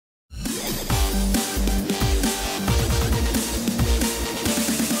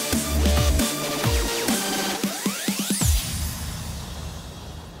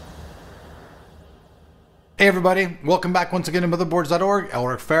Hey everybody, welcome back once again to Motherboards.org.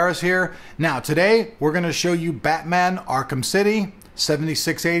 Elric Ferris here. Now today we're going to show you Batman Arkham City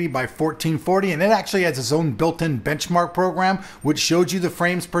 7680 by 1440, and it actually has its own built-in benchmark program which shows you the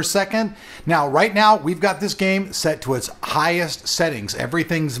frames per second. Now right now we've got this game set to its highest settings.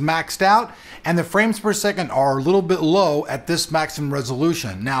 Everything's maxed out and the frames per second are a little bit low at this maximum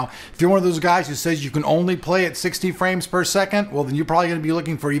resolution. Now if you're one of those guys who says you can only play at 60 frames per second, well then you're probably going to be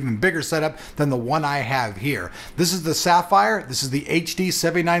looking for an even bigger setup than the one I have here. This is the Sapphire. This is the HD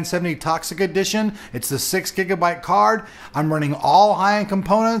 7970 Toxic Edition. It's the 6GB card. I'm running all high-end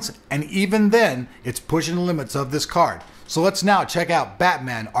components, and even then it's pushing the limits of this card. So let's now check out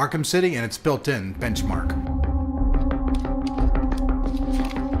Batman Arkham City and its built-in benchmark.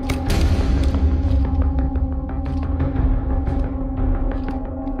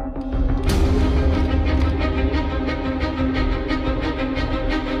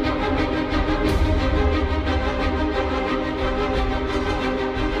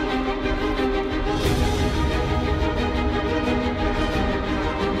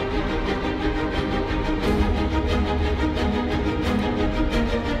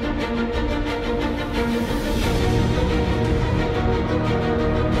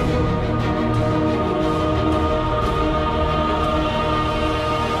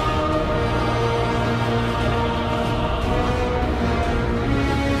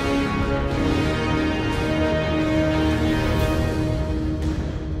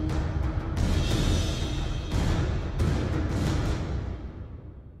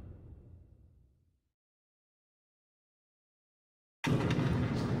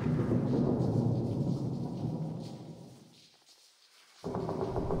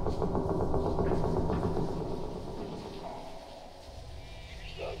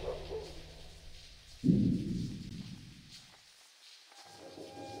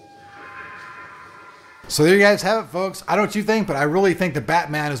 So there you guys have it, folks. I don't know what you think, but I really think that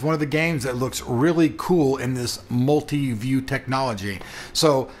Batman is one of the games that looks really cool in this multi-view technology.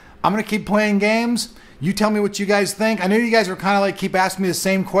 So I'm going to keep playing games. You tell me what you guys think. I know you guys are kind of like keep asking me the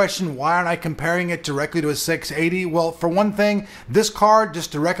same question. Why aren't I comparing it directly to a 680? Well, for one thing, this card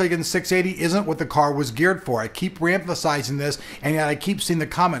just directly against 680 isn't what the card was geared for. I keep reemphasizing this, and yet I keep seeing the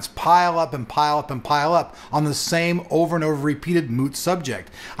comments pile up and pile up and pile up on the same over and over repeated moot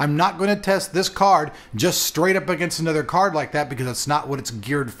subject. I'm not going to test this card just straight up against another card like that because that's not what it's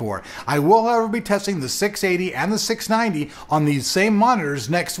geared for. I will, however, be testing the 680 and the 690 on these same monitors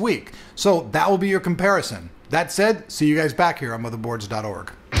next week. So that will be your comparison. That said, see you guys back here on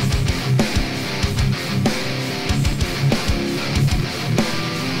Motherboards.org.